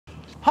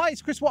Hi,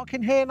 it's Chris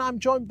Watkin here, and I'm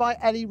joined by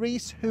Ellie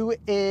Rees, who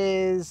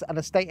is an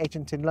estate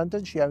agent in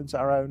London. She owns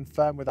her own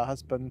firm with her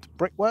husband,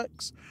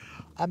 Brickworks.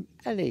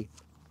 Ellie,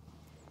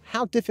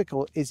 how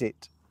difficult is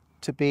it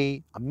to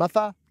be a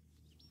mother,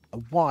 a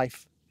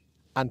wife,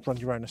 and run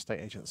your own estate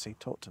agency?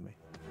 Talk to me.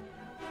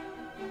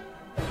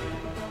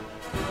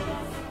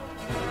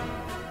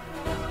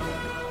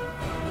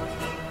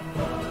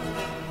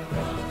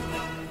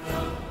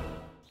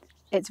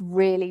 It's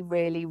really,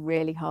 really,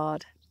 really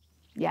hard.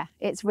 Yeah,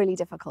 it's really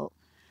difficult.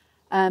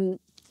 And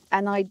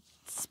I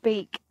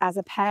speak as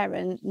a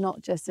parent,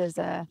 not just as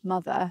a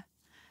mother.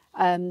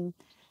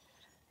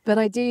 But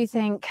I do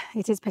think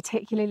it is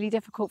particularly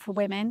difficult for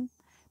women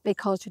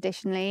because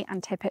traditionally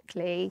and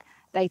typically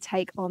they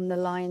take on the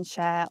lion's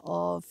share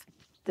of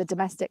the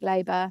domestic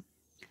labour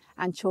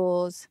and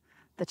chores,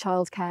 the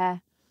childcare,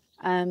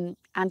 and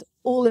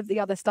all of the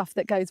other stuff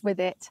that goes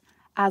with it,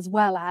 as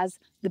well as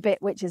the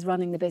bit which is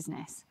running the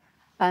business.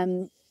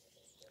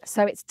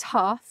 So it's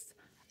tough.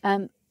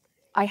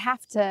 I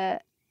have to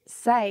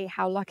say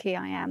how lucky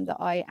I am that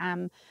I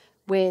am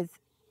with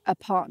a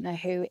partner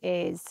who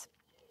is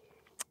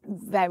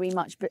very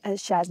much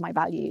shares my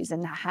values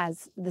and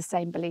has the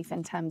same belief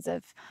in terms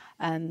of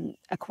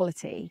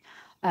equality.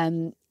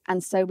 And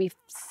so we've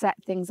set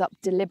things up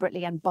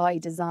deliberately and by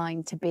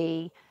design to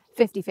be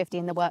 50-50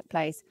 in the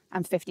workplace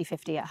and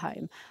 50-50 at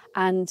home.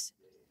 And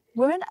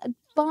we're an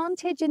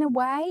advantage in a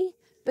way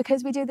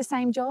because we do the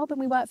same job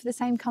and we work for the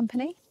same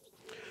company.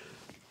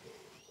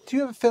 Do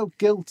you ever feel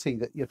guilty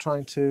that you're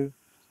trying to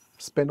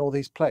spin all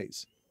these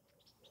plates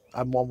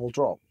and one will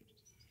drop?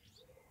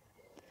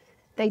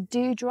 They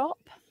do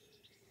drop,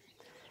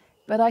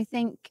 but I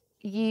think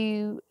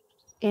you,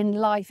 in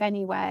life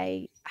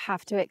anyway,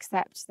 have to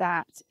accept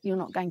that you're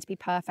not going to be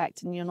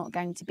perfect and you're not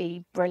going to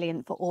be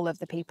brilliant for all of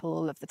the people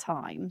all of the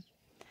time.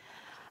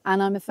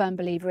 And I'm a firm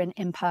believer in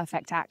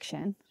imperfect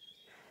action,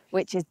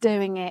 which is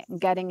doing it and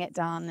getting it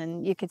done,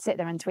 and you could sit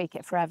there and tweak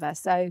it forever.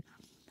 So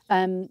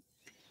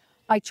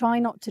I try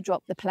not to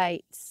drop the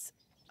plates.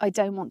 I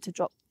don't want to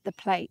drop the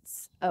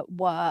plates at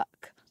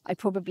work. I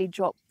probably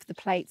drop the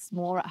plates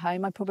more at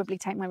home. I probably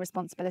take my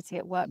responsibility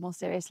at work more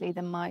seriously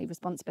than my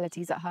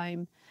responsibilities at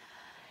home.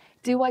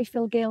 Do I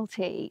feel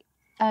guilty?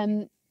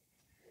 I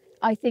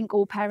think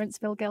all parents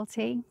feel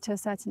guilty to a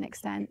certain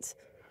extent.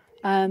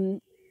 But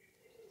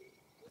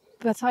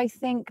I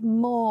think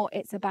more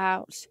it's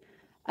about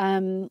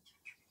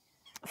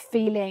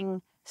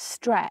feeling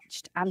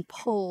stretched and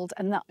pulled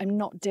and that I'm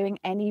not doing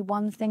any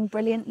one thing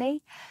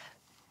brilliantly.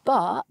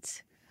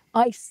 But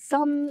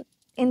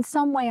in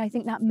some way, I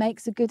think that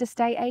makes a good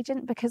estate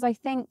agent because I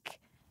think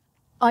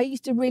I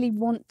used to really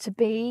want to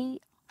be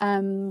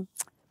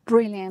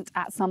brilliant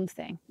at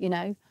something, you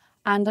know,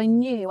 and I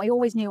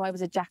always knew I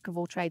was a jack of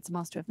all trades,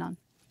 master of none.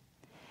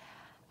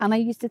 And I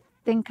used to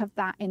think of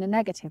that in a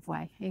negative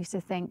way. I used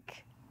to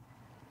think,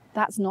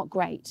 that's not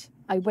great.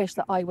 I wish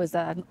that I was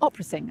an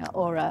opera singer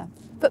or a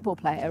football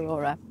player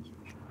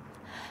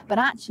But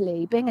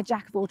actually, being a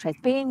jack of all trades,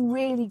 being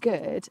really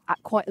good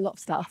at quite a lot of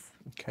stuff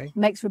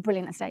makes for a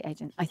brilliant estate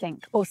agent, I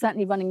think, or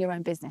certainly running your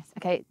own business.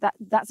 Okay,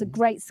 that's a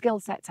great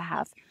skill set to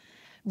have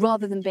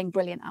rather than being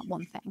brilliant at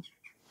one thing.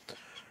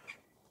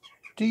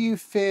 Do you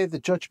fear the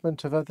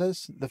judgment of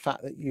others? The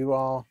fact that you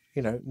are,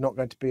 not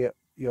going to be at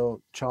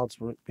your child's,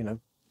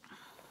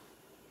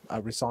 a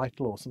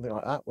recital or something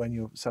like that when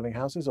you're selling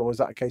houses? Or is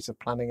that a case of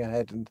planning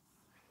ahead? And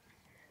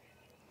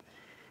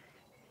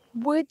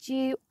would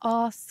you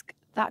ask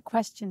that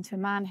question to a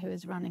man who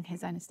is running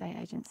his own estate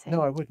agency?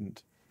 No, I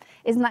wouldn't.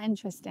 Isn't that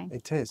interesting?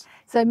 It is.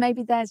 So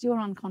maybe there's your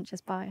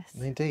unconscious bias.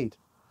 Indeed.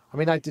 I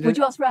mean, Would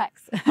you ask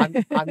Rex?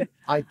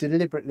 I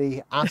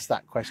deliberately asked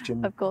that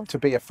question of course. To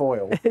be a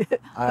foil.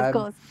 Of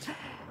course.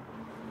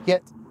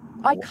 Yet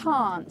I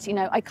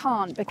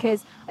can't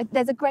because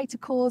there's a greater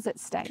cause at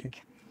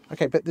stake.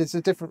 Okay, but there's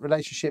a different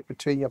relationship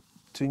between your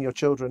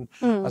children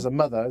as a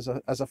mother,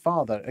 as a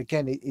father.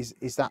 Again,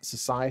 is that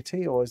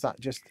society or is that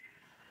just?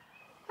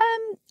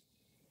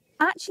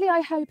 Actually, I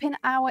hope in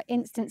our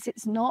instance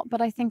it's not, but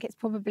I think it's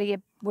probably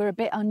we're a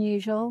bit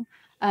unusual.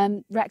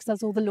 Rex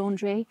does all the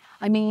laundry.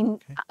 I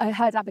mean, I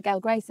heard Abigail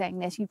Gray saying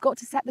this. You've got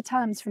to set the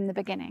terms from the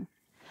beginning,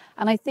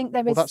 and I think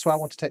there is. Well, that's why I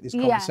want to take this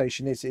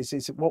conversation.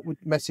 Is what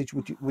message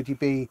would you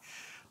be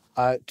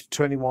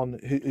to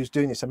anyone who's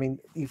doing this? I mean,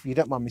 if you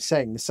don't mind me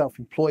saying, the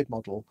self-employed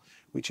model,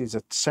 which is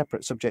a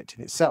separate subject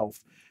in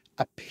itself,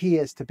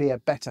 appears to be a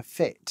better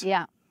fit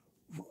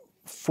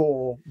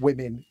for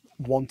women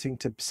wanting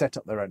to set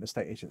up their own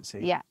estate agency.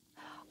 Yeah,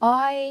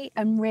 I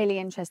am really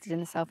interested in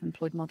the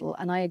self-employed model,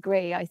 and I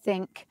agree. I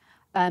think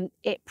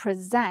it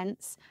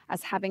presents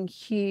as having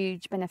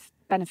huge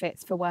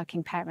benefits for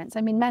working parents.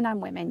 I mean, men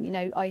and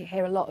women. I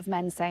hear a lot of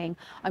men saying,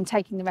 "I'm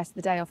taking the rest of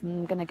the day off and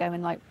I'm going to go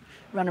and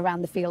run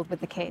around the field with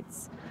the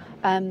kids."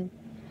 I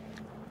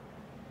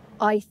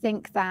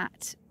think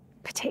that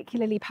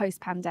particularly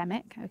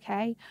post-pandemic,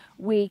 okay,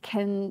 we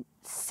can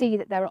see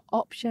that there are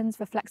options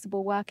for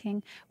flexible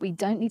working. We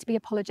don't need to be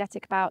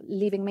apologetic about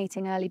leaving a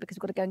meeting early because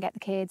we've got to go and get the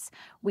kids.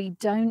 We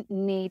don't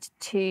need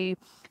to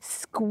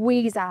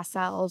squeeze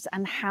ourselves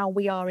and how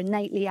we are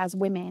innately as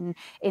women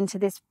into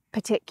this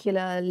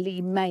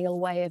particularly male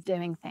way of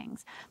doing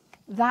things.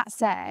 That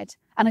said,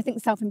 and I think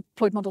the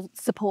self-employed model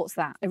supports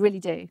that, I really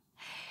do.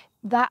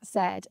 That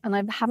said, and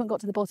I haven't got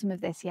to the bottom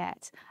of this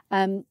yet,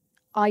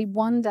 I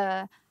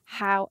wonder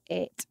how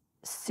it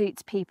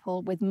suits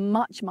people with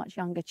much, much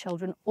younger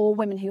children or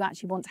women who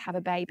actually want to have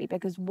a baby,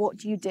 because what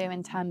do you do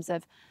in terms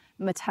of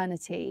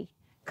maternity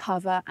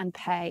cover and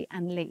pay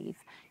and leave?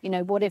 You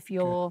know, what if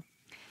you're...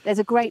 There's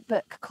a great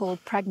book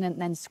called Pregnant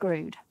Then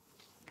Screwed,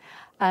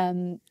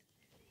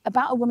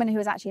 about a woman who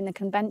was actually in a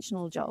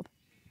conventional job,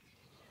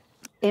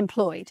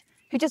 employed,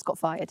 who just got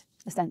fired,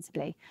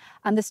 ostensibly.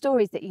 And the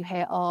stories that you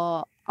hear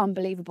are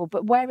unbelievable.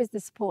 But where is the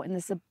support in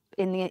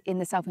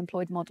the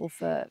self-employed model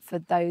for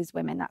those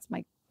women? That's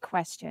my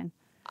question.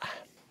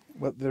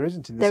 Well, there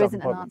isn't in the There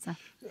isn't self-employed an answer.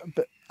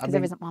 But I mean,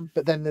 there isn't one.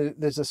 But then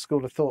there's a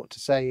school of thought to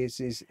say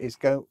is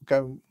go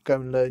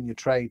and learn your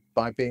trade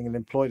by being an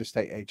employed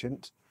estate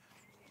agent.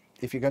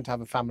 If you're going to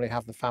have a family,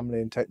 have the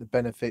family and take the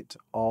benefit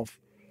of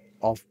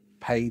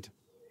paid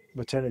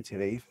maternity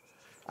leave,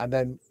 and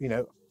then, you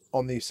know,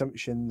 on the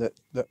assumption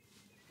that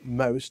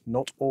most,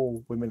 not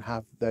all women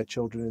have their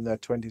children in their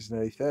 20s and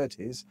early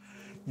 30s,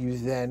 you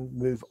then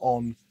move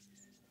on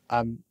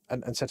and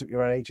set up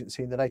your own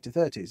agency in the later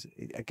 30s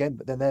again.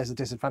 But then there's a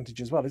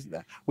disadvantage as well, isn't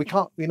there? We're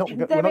not going to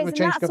change government.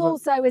 That's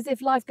also as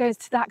if life goes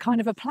to that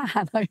kind of a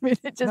plan. I mean,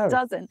 it just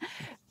doesn't.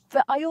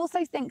 But I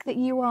also think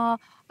that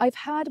I've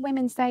heard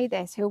women say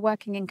this who are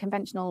working in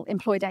conventional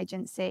employed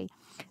agency,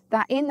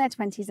 that in their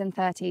 20s and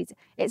 30s,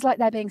 it's like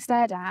they're being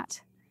stared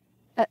at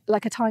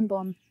like a time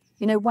bomb,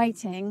 you know,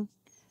 waiting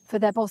for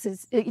their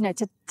bosses, you know,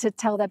 to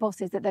tell their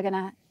bosses that they're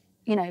going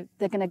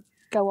to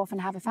go off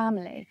and have a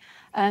family.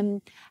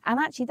 And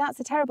actually that's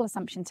a terrible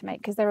assumption to make,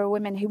 because there are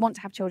women who want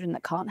to have children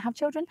that can't have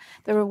children.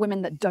 There are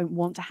women that don't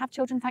want to have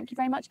children, thank you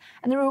very much.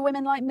 And there are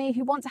women like me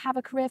who want to have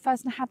a career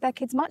first and have their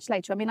kids much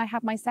later. I mean, I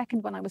had my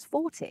second when I was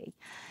 40.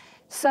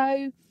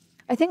 So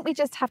I think we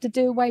just have to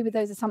do away with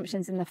those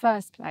assumptions in the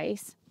first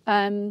place.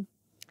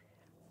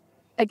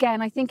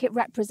 Again, I think it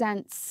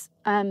represents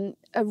I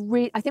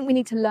think we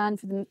need to learn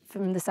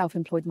from the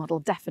self-employed model,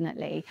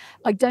 definitely.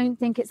 I don't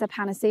think it's a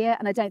panacea,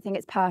 and I don't think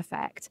it's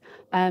perfect.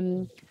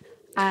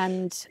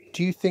 And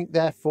do you think,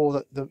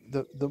 therefore, that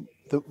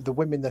the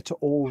women that are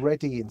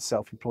already in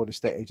self-employed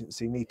estate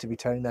agency need to be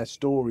telling their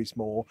stories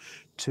more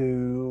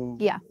to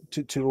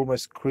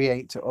almost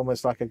create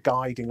almost like a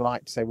guiding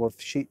light to say, well,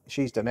 if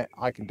she's done it,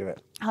 I can do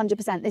it?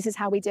 100%. This is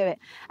how we do it.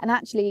 And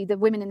actually, the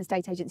Women in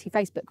Estate Agency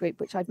Facebook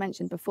group, which I've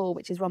mentioned before,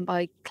 which is run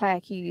by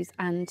Claire Hughes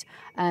and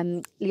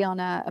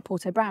Liana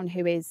Porto-Brown,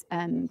 who is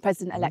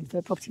President-elect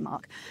for Property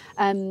Mark.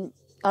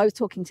 I was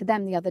talking to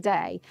them the other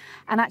day,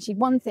 and actually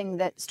one thing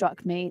that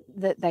struck me,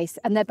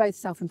 and they're both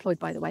self-employed,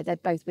 by the way, they're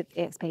both with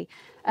EXP.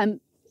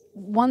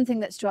 One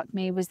thing that struck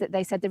me was that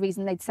they said the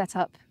reason they'd set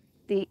up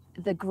the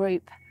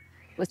group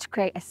was to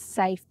create a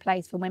safe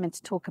place for women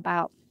to talk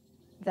about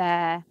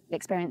their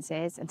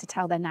experiences and to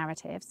tell their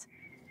narratives,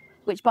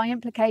 which by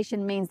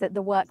implication means that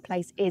the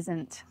workplace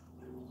isn't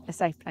a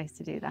safe place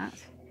to do that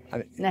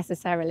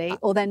necessarily,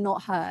 or they're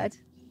not heard.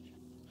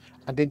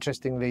 And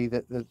interestingly,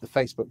 the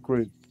Facebook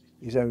group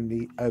is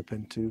only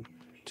open to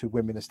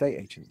women estate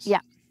agents.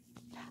 Yeah.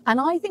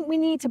 And I think we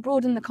need to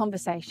broaden the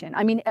conversation.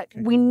 I mean,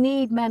 we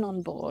need men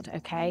on board,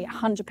 okay,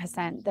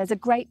 100%. There's a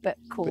great book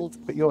called...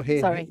 But you're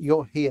here. Sorry.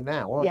 You're here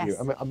now, aren't you?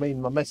 I mean,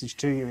 my message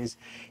to you is,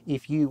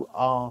 if you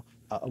are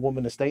a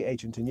woman estate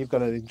agent and you've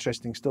got an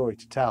interesting story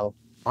to tell,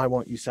 I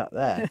want you sat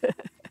there.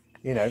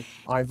 You know,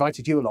 I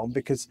invited you along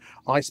because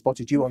I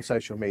spotted you on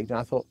social media and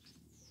I thought,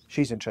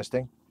 she's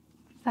interesting.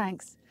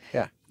 Thanks.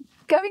 Yeah.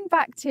 Going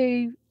back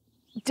to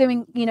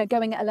going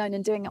it alone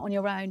and doing it on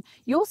your own,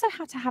 you also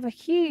have to have a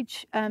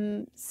huge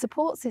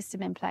support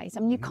system in place.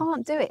 I mean, you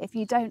can't do it if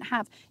you don't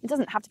have, it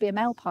doesn't have to be a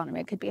male partner,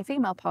 it could be a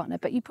female partner,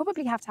 but you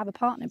probably have to have a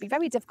partner. It'd be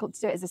very difficult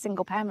to do it as a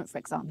single parent, for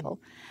example.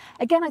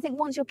 Again, I think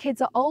once your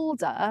kids are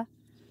older,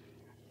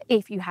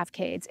 if you have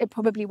kids, it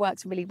probably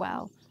works really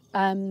well.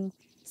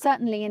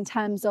 Certainly in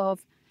terms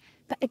of,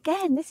 but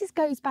again,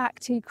 goes back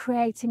to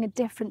creating a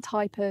different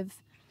type of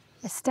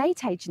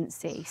estate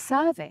agency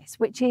service,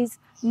 which is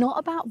not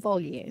about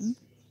volume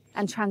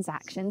and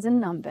transactions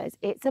and numbers.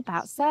 It's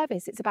about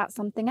service. It's about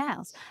something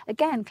else.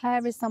 Again,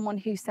 Claire is someone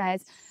who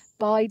says,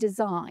 by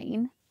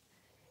design,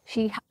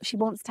 she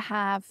wants to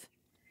have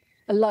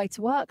a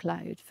lighter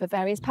workload for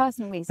various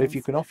personal reasons. But if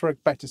you can offer a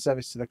better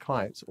service to the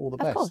clients, all the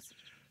best. Of course.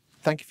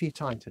 Thank you for your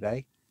time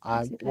today.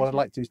 What I'd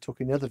like to do is talk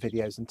in other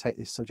videos and take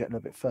this subject a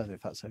little bit further,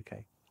 if that's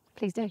okay.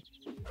 Please do.